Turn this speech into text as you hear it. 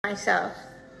myself.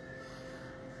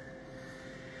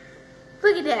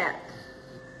 Look at that.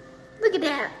 Look at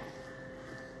that.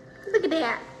 Look at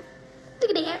that.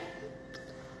 Look at that.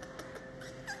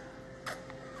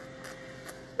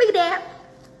 Look at that.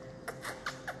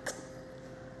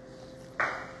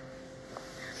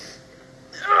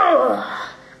 Ugh.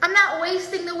 I'm not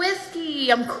wasting the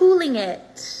whiskey. I'm cooling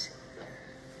it.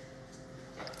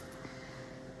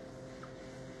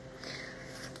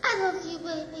 I love you,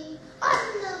 baby. I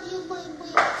love you,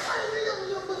 baby. I love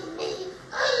you, baby.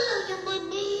 I love you,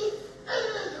 baby. I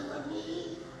love you, baby.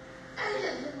 I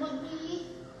love you, baby.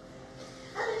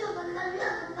 I love you, I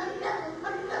love you, I love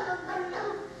you, I love you.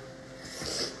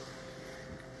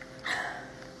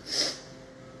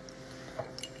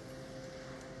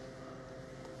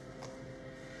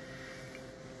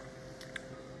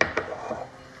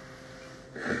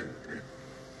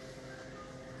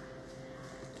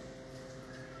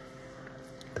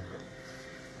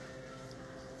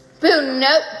 Boo,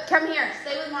 nope. Come here.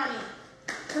 Stay with mommy.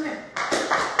 Come here.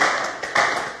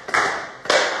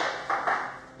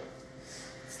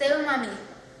 Stay with mommy.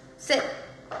 Sit.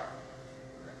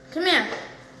 Come here.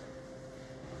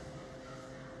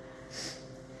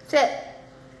 Sit.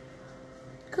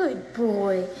 Good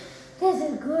boy. That's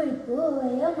a good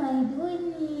boy. Oh my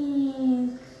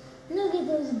goodness. Look at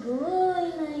this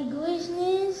boy. My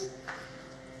goodness.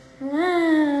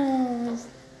 Wow.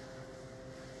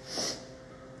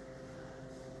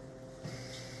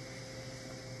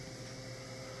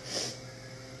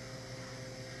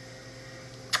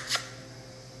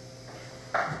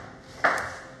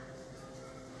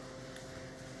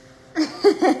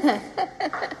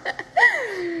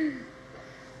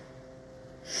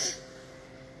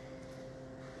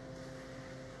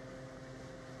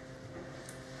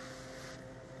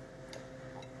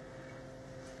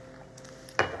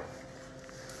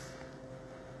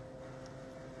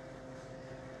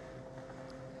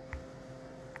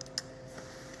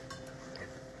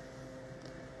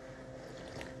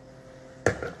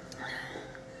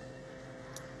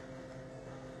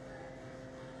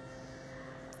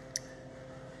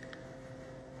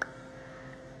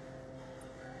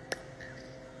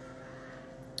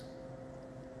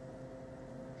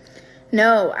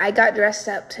 No, I got dressed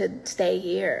up to stay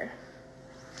here.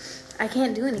 I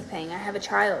can't do anything. I have a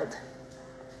child.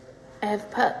 I have a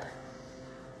pup.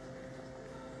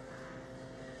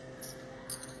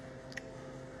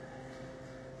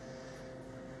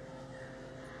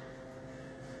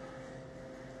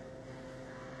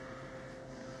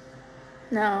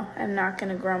 No, I'm not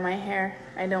gonna grow my hair.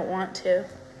 I don't want to.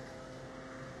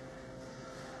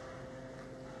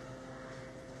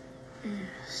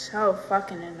 So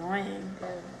fucking annoying,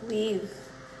 dude. Leave.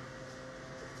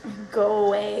 Go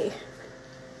away.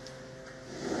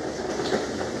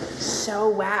 So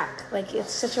whack. Like,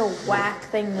 it's such a whack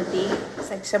thing to be. It's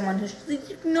like someone who's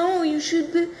like, no, you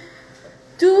should do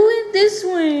it this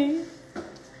way.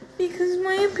 Because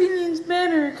my opinion's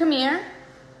better. Come here.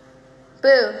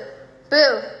 Boo.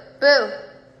 Boo. Boo.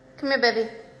 Come here, baby.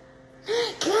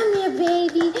 Come here,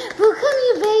 baby. Boo, come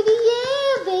here, baby.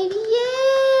 Yeah, baby.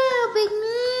 Yeah, big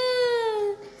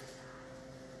man.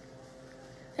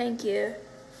 Thank you.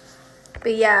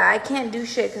 But yeah, I can't do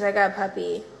shit because I got a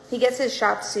puppy. He gets his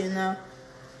shots soon, though.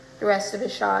 The rest of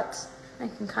his shots. I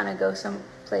can kind of go some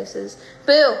places.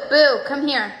 Boo, Boo, come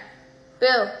here.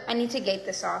 Boo, I need to gate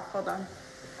this off. Hold on.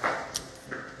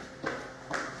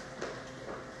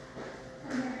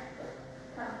 Come here.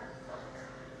 Come.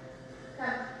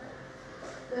 Come.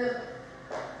 Boo.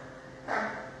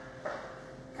 Come.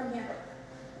 Come here.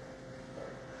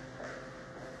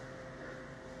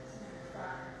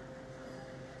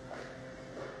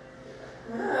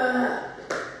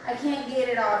 I can't get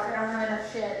it off. I don't have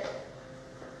enough shit.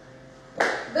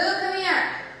 Boo, come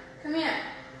here. Come here.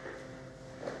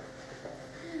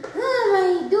 Oh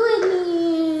my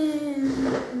goodness.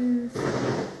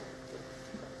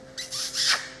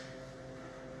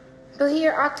 Boo,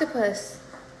 here, octopus.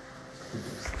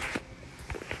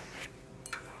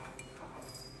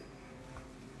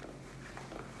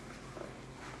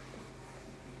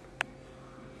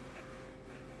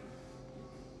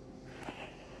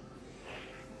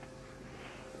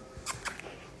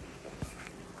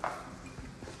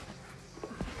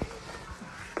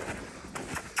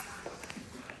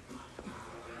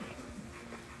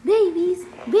 Babies,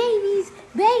 babies,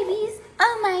 babies.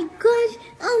 Oh my gosh,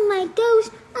 oh my gosh,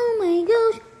 oh my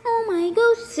gosh, oh my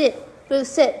gosh. Sit, Boo,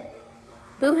 sit.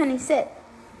 Boo, honey, sit.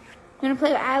 You wanna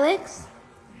play with Alex?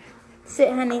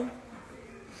 Sit, honey.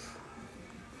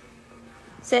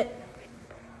 Sit.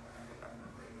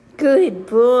 Good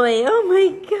boy. Oh my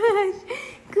gosh.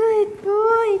 Good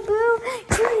boy, Boo.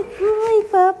 Good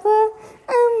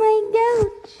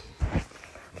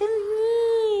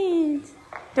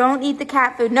don't eat the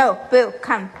cat food. No, Boo,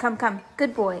 come.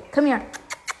 Good boy. Come here.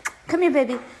 Come here,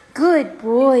 baby. Good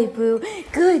boy, Boo.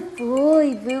 Good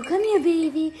boy, Boo. Come here,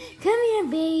 baby. Come here,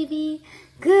 baby.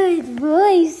 Good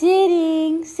boy,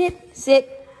 sitting.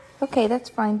 Sit. Okay, that's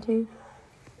fine, too.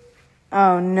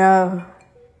 Oh, no.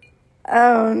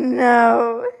 Oh,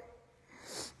 no.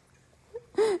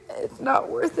 It's not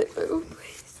worth it, Boo,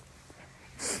 please.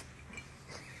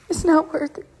 It's not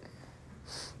worth it.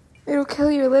 It'll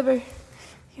kill your liver.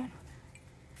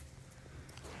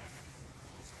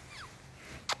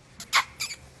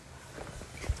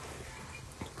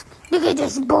 Look at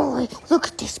this boy. Look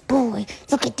at this boy.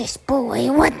 Look at this boy.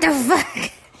 What the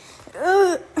fuck?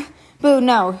 Boo,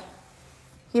 no.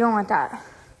 You don't want that.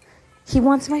 He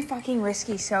wants my fucking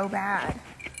whiskey so bad.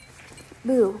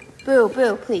 Boo,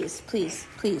 please. Please,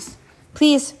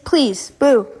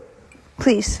 Boo.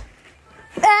 Please.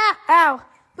 Ah, ow.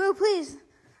 Boo, please.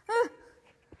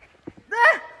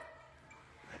 Ah.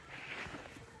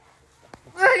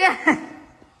 Oh, yeah.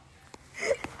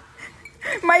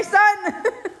 My son.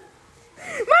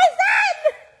 My son!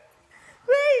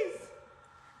 Please!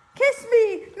 Kiss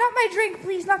me! Not my drink,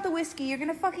 please. Not the whiskey. You're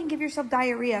gonna fucking give yourself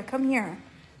diarrhea. Come here.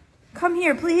 Come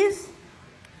here, please.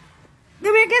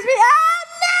 Come here, kiss me. Ah,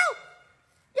 no!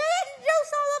 You're getting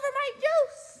juice all over my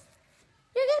juice.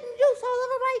 You're getting juice all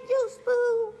over my juice,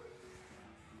 Boo.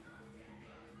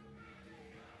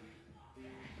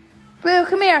 Boo,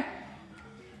 come here.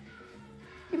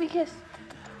 Give me a kiss.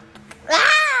 Ah!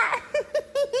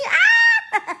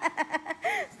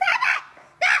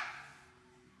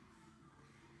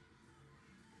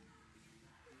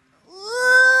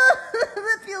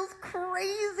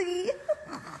 Crazy.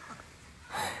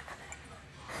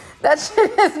 That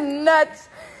shit is nuts.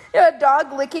 You know, a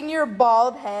dog licking your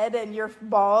bald head and you're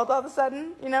bald all of a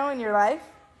sudden, you know, in your life.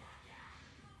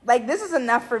 Like, this is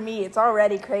enough for me. It's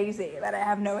already crazy that I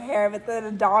have no hair, but then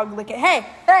a dog licking. Hey,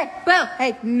 Boo,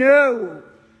 hey, no.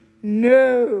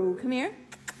 Come here.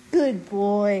 Good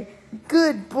boy.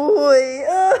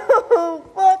 Oh,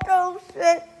 fuck, oh,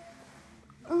 shit.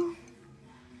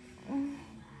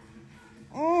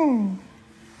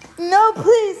 No,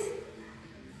 please.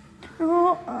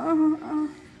 Oh,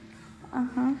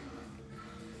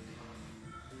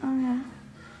 yeah.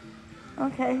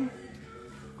 Okay.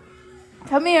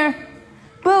 Come here.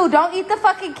 Boo, don't eat the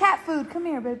fucking cat food. Come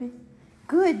here, baby.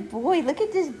 Good boy. Look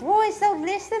at this boy. So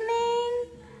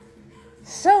listening.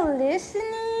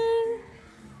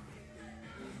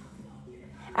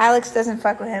 Alex doesn't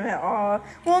fuck with him at all.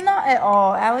 Well, not at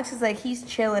all. Alex is like, he's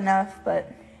chill enough,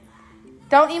 but...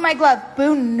 Don't eat my glove.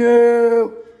 Boo,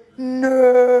 no.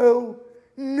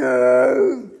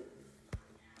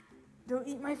 Don't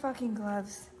eat my fucking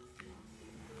gloves.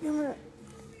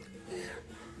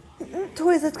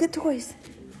 Toys, let's get toys.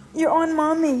 You're on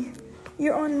mommy.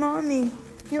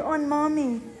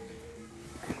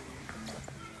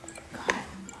 God,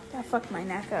 that fucked my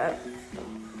neck up.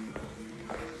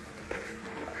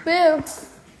 Boo.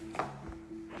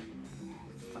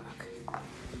 Fuck.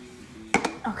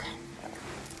 Okay.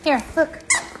 Here, look.